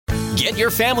Get your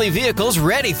family vehicles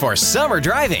ready for summer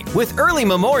driving with early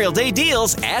Memorial Day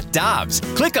deals at Dobbs.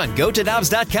 Click on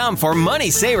GoToDobbs.com for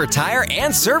money saver tire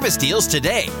and service deals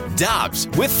today. Dobbs,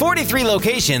 with 43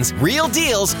 locations, real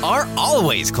deals are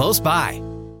always close by.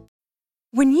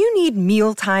 When you need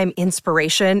mealtime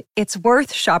inspiration, it's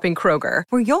worth shopping Kroger,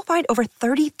 where you'll find over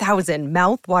 30,000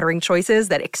 mouth-watering choices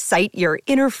that excite your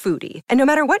inner foodie. And no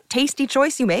matter what tasty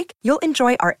choice you make, you'll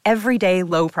enjoy our everyday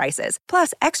low prices,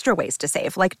 plus extra ways to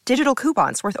save, like digital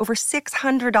coupons worth over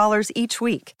 $600 each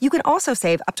week. You can also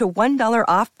save up to $1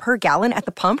 off per gallon at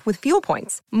the pump with fuel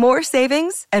points. More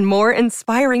savings and more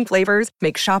inspiring flavors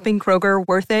make shopping Kroger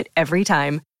worth it every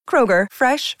time. Kroger,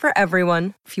 fresh for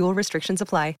everyone. Fuel restrictions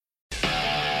apply.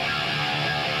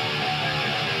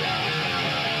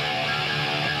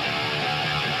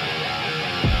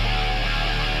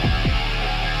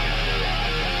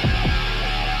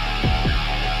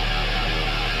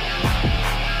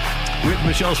 With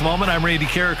Michelle Smallman, I'm Randy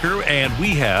Carricker, and we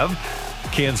have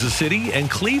Kansas City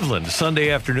and Cleveland Sunday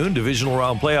afternoon divisional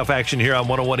round playoff action here on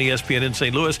 101 ESPN in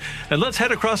St. Louis. And let's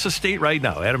head across the state right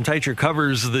now. Adam Teicher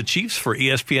covers the Chiefs for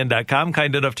ESPN.com,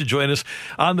 kind enough to join us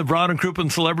on the Brown and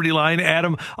Crouppen Celebrity Line.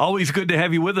 Adam, always good to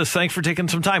have you with us. Thanks for taking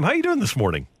some time. How are you doing this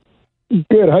morning?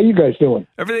 Good. How you guys doing?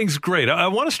 Everything's great. I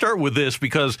want to start with this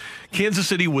because Kansas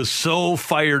City was so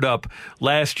fired up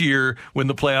last year when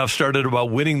the playoffs started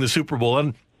about winning the Super Bowl.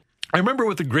 And I remember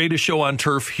with the greatest show on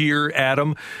turf here,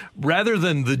 Adam, rather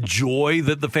than the joy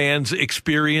that the fans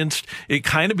experienced, it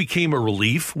kind of became a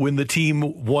relief when the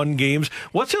team won games.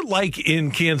 What's it like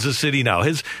in Kansas City now?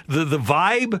 Has the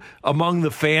vibe among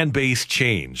the fan base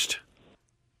changed?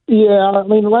 Yeah, I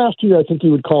mean, last year I think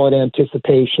you would call it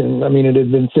anticipation. I mean, it had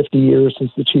been 50 years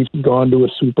since the Chiefs had gone to a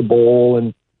Super Bowl,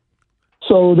 and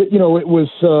so that,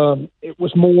 it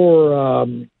was more.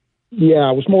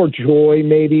 Yeah, it was more joy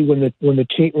maybe when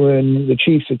the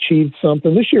Chiefs achieved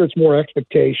something. This year it's more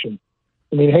expectation.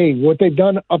 I mean, hey, what they've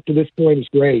done up to this point is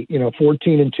great.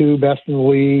 14-2, best in the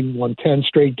league, won 10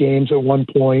 straight games at one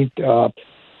point,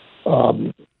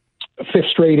 fifth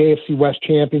straight AFC West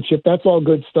championship. That's all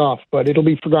good stuff, but it'll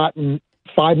be forgotten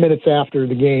 5 minutes after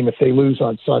the game if they lose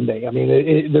on Sunday. I mean,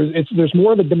 there's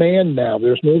more of a demand now.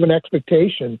 There's more of an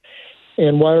expectation.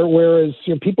 And whereas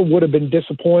people would have been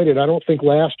disappointed, I don't think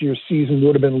last year's season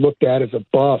would have been looked at as a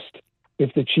bust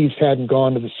if the Chiefs hadn't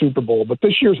gone to the Super Bowl. But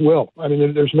this year's will. I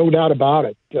mean, there's no doubt about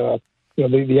it.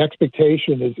 The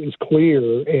expectation is clear,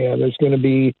 and there's going to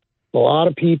be a lot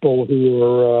of people who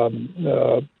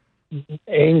are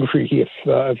angry if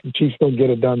the Chiefs don't get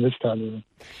it done this time.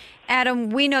 Adam,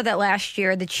 we know that last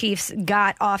year the Chiefs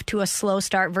got off to a slow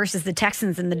start versus the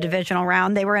Texans in the divisional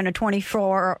round. They were in a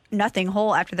 24-0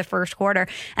 hole after the first quarter.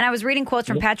 And I was reading quotes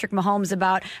from Patrick Mahomes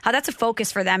about how that's a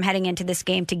focus for them heading into this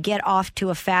game, to get off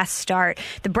to a fast start.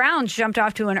 The Browns jumped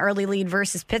off to an early lead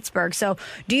versus Pittsburgh. So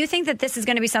do you think that this is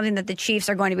going to be something that the Chiefs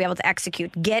are going to be able to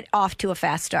execute, get off to a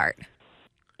fast start?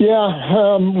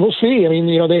 Yeah, we'll see. I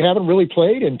mean, they haven't really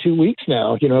played in 2 weeks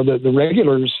now. The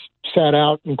regulars sat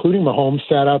out, including Mahomes,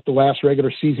 sat out the last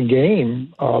regular season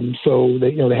game. So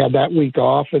they had that week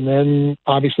off, and then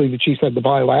obviously the Chiefs had the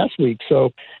bye last week. So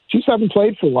Chiefs haven't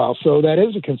played for a while, so that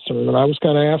is a concern. And I was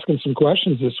kind of asking some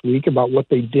questions this week about what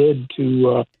they did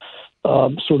to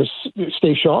sort of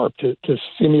stay sharp, to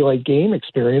simulate game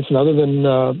experience, and other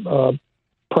than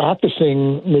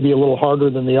practicing maybe a little harder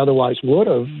than they otherwise would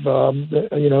have.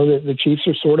 The Chiefs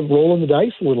are sort of rolling the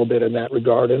dice a little bit in that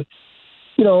regard. And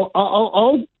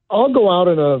I'll go out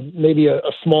on maybe a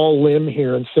small limb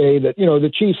here and say that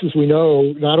the Chiefs, as we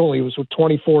know, not only was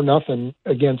 24-0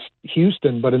 against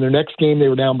Houston, but in their next game they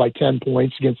were down by 10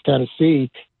 points against Tennessee,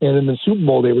 and in the Super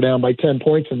Bowl they were down by 10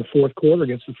 points in the fourth quarter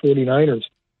against the 49ers.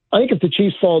 I think if the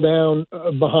Chiefs fall down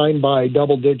behind by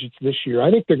double digits this year, I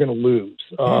think they're going to lose.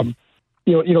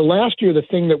 Last year the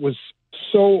thing that was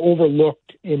so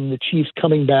overlooked in the Chiefs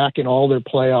coming back in all their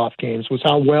playoff games was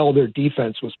how well their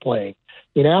defense was playing.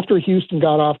 And after Houston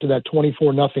got off to that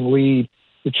 24-0 lead,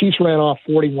 the Chiefs ran off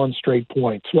 41 straight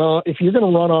points. Well, if you're going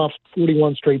to run off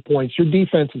 41 straight points, your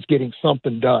defense is getting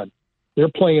something done. They're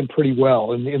playing pretty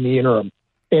well in the interim.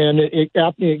 And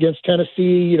against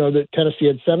Tennessee, Tennessee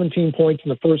had 17 points in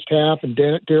the first half, and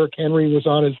Derrick Henry was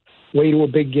on his way to a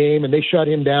big game, and they shut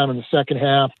him down in the second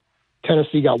half.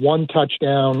 Tennessee got one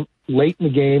touchdown late in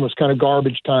the game. It was kind of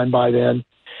garbage time by then.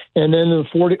 And then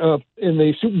in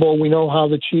the Super Bowl, we know how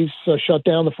the Chiefs shut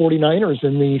down the 49ers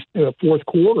in the fourth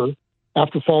quarter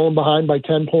after falling behind by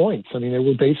 10 points. I mean, they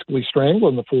were basically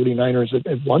strangling the 49ers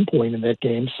at one point in that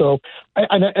game. So,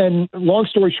 and long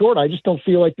story short, I just don't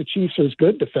feel like the Chiefs are as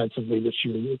good defensively this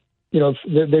year.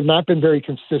 They've not been very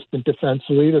consistent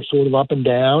defensively. They're sort of up and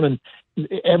down. And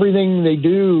everything they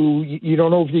do, you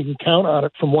don't know if you can count on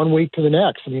it from one week to the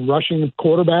next. I mean, rushing the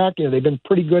quarterback, they've been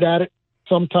pretty good at it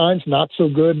sometimes, not so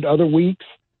good other weeks.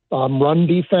 Run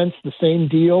defense, the same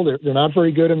deal. They're not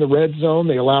very good in the red zone.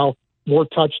 They allow more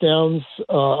touchdowns,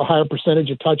 a higher percentage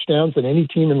of touchdowns than any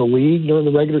team in the league during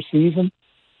the regular season.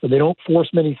 So they don't force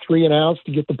many 3-and-outs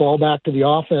to get the ball back to the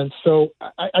offense. So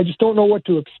I just don't know what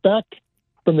to expect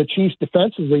from the Chiefs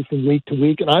defensively from week to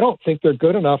week, and I don't think they're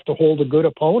good enough to hold a good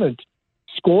opponent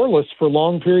scoreless for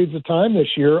long periods of time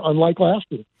this year, unlike last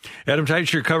year. Adam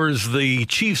Teicher covers the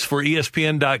Chiefs for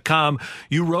ESPN.com.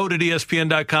 You wrote at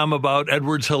ESPN.com about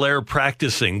Edwards-Helaire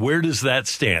practicing. Where does that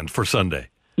stand for Sunday?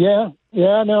 Yeah,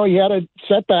 no, he had a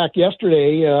setback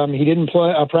yesterday. He didn't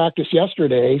practice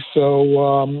yesterday,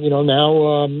 so,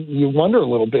 now you wonder a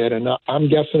little bit, and I'm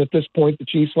guessing at this point the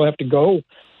Chiefs will have to go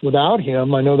without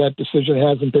him. I know that decision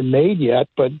hasn't been made yet,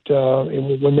 but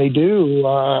when they do,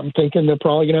 I'm thinking they're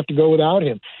probably going to have to go without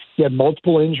him. He had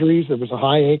multiple injuries. There was a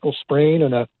high ankle sprain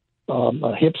and a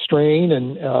hip strain,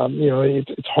 and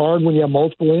it's hard when you have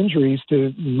multiple injuries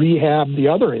to rehab the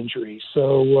other injuries.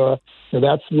 So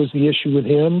that was the issue with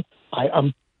him.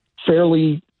 I'm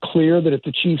fairly clear that if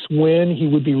the Chiefs win, he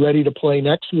would be ready to play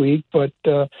next week, but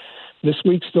this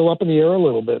week's still up in the air a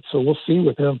little bit, so we'll see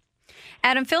with him.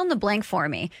 Adam, fill in the blank for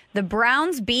me. The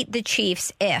Browns beat the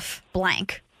Chiefs if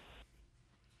blank.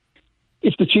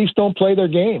 If the Chiefs don't play their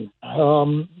game.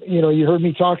 You heard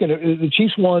me talking. The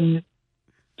Chiefs won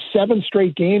 7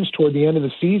 straight games toward the end of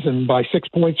the season by 6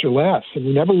 points or less, and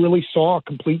we never really saw a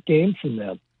complete game from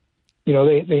them.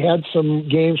 They had some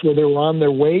games where they were on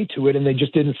their way to it, and they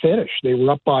just didn't finish. They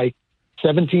were up by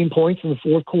 17 points in the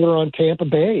fourth quarter on Tampa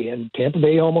Bay, and Tampa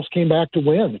Bay almost came back to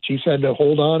win. The Chiefs had to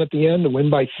hold on at the end to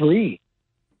win by 3.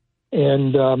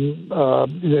 And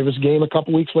there was a game a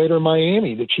couple weeks later in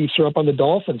Miami. The Chiefs are up on the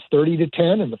Dolphins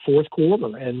 30-10 in the fourth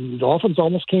quarter, and the Dolphins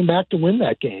almost came back to win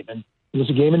that game. And it was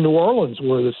a game in New Orleans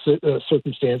where the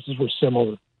circumstances were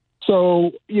similar.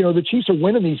 So, the Chiefs are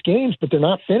winning these games, but they're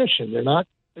not finishing. They're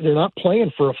not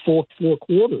playing for a full 4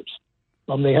 quarters.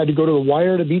 They had to go to the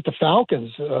wire to beat the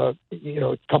Falcons, a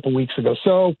couple weeks ago.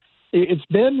 So it's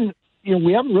been,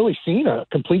 we haven't really seen a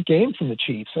complete game from the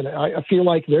Chiefs. And I feel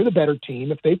like they're the better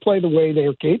team. If they play the way they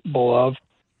are capable of,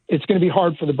 it's going to be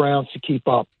hard for the Browns to keep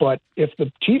up. But if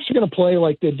the Chiefs are going to play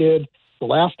like they did the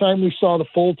last time we saw the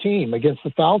full team against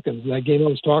the Falcons, that game I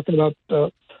was talking about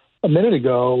a minute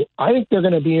ago, I think they're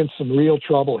going to be in some real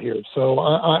trouble here. So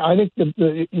I think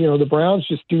the Browns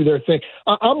just do their thing.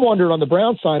 I'm wondering on the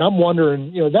Browns side. I'm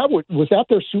wondering, was that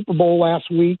their Super Bowl last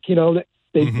week?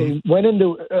 They went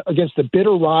into against a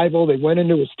bitter rival. They went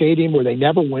into a stadium where they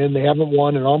never win. They haven't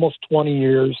won in almost 20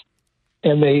 years,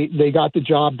 and they got the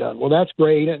job done. Well, that's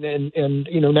great. And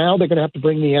now they're going to have to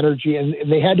bring the energy, and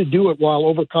they had to do it while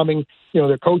overcoming.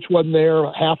 Their coach wasn't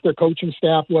there. Half their coaching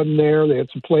staff wasn't there. They had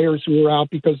some players who were out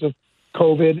because of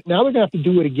COVID. Now they're going to have to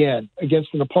do it again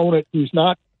against an opponent who's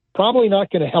probably not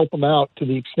going to help them out to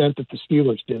the extent that the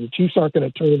Steelers did. The Chiefs aren't going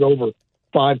to turn it over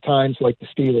 5 times like the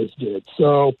Steelers did.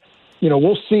 So,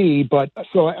 we'll see. But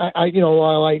so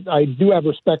while I do have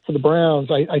respect for the Browns,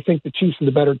 I think the Chiefs are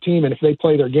the better team. And if they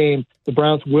play their game, the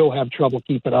Browns will have trouble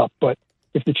keeping up. But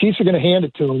if the Chiefs are going to hand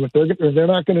it to them, if they're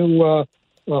not going to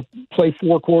play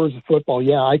 4 quarters of football,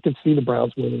 I can see the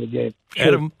Browns winning the game. Sure.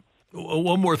 Adam,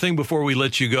 one more thing before we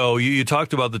let you go. You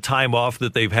talked about the time off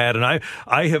that they've had, and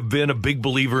I have been a big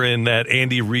believer in that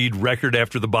Andy Reid record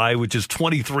after the bye, which is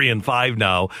 23-5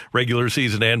 now, regular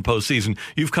season and postseason.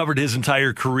 You've covered his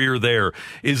entire career there.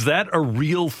 Is that a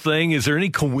real thing? Is there any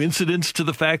coincidence to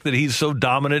the fact that he's so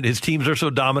dominant, his teams are so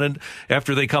dominant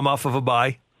after they come off of a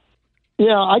bye?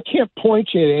 Yeah, I can't point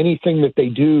you to anything that they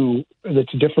do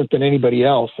that's different than anybody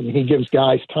else. I mean, he gives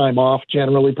guys time off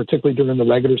generally, particularly during the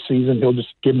regular season. He'll just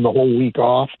give them the whole week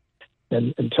off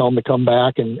and tell them to come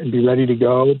back and be ready to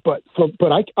go. But other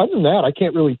than that, I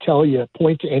can't really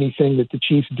point to anything that the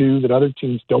Chiefs do that other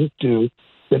teams don't do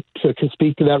that can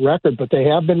speak to that record. But they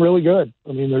have been really good.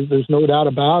 I mean, there's no doubt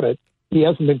about it. He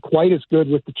hasn't been quite as good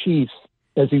with the Chiefs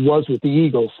as he was with the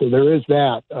Eagles. So there is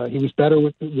that. He was better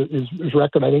with his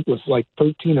record. I think was like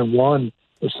 13-1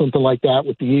 or something like that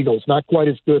with the Eagles. Not quite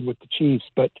as good with the Chiefs,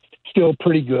 but still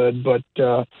pretty good. But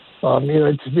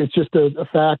it's just a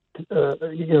fact.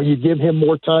 You give him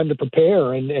more time to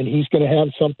prepare, and he's going to have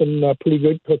something pretty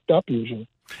good cooked up usually.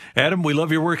 Adam, we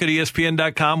love your work at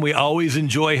ESPN.com. We always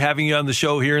enjoy having you on the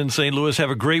show here in St. Louis. Have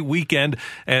a great weekend,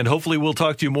 and hopefully we'll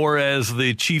talk to you more as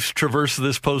the Chiefs traverse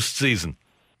this postseason.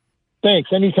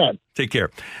 Thanks. Anytime. Take care.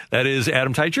 That is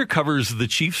Adam Teicher, covers the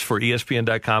Chiefs for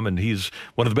ESPN.com, and he's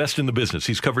one of the best in the business.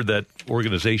 He's covered that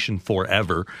organization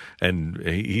forever, and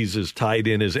he's as tied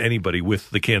in as anybody with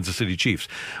the Kansas City Chiefs.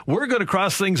 We're going to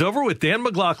cross things over with Dan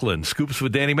McLaughlin. Scoops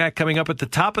with Danny Mac coming up at the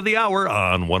top of the hour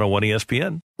on 101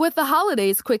 ESPN. With the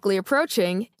holidays quickly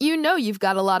approaching, you know you've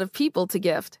got a lot of people to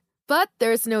gift. But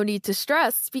there's no need to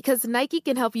stress because Nike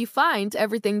can help you find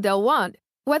everything they'll want.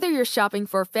 Whether you're shopping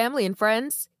for family and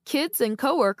friends, kids and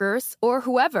coworkers, or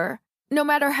whoever. No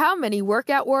matter how many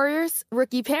workout warriors,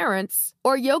 rookie parents,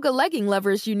 or yoga legging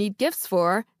lovers you need gifts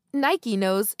for, Nike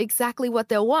knows exactly what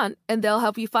they'll want and they'll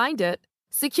help you find it.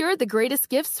 Secure the greatest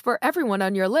gifts for everyone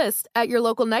on your list at your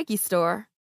local Nike store.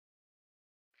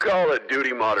 Call of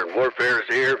Duty Modern Warfare is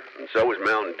here, and so is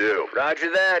Mountain Dew.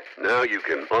 Roger that. Now you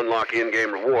can unlock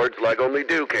in-game rewards like only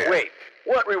Dew can. Wait,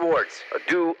 what rewards? A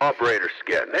Dew Operator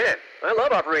Skin. Man, I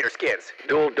love Operator Skins.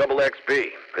 Dual Double XP,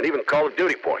 and even Call of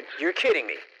Duty points. You're kidding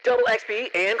me. Double XP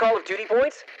and Call of Duty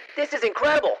points? This is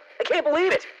incredible. I can't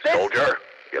believe it. Soldier,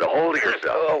 get a hold of yourself.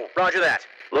 Oh, roger that.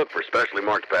 Look for specially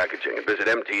marked packaging and visit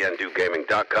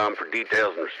mtndewgaming.com for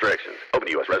details and restrictions. Open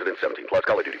to U.S. residents 17 plus.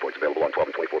 Call of Duty points available on 12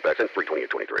 and 24 packs and free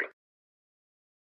 28-23.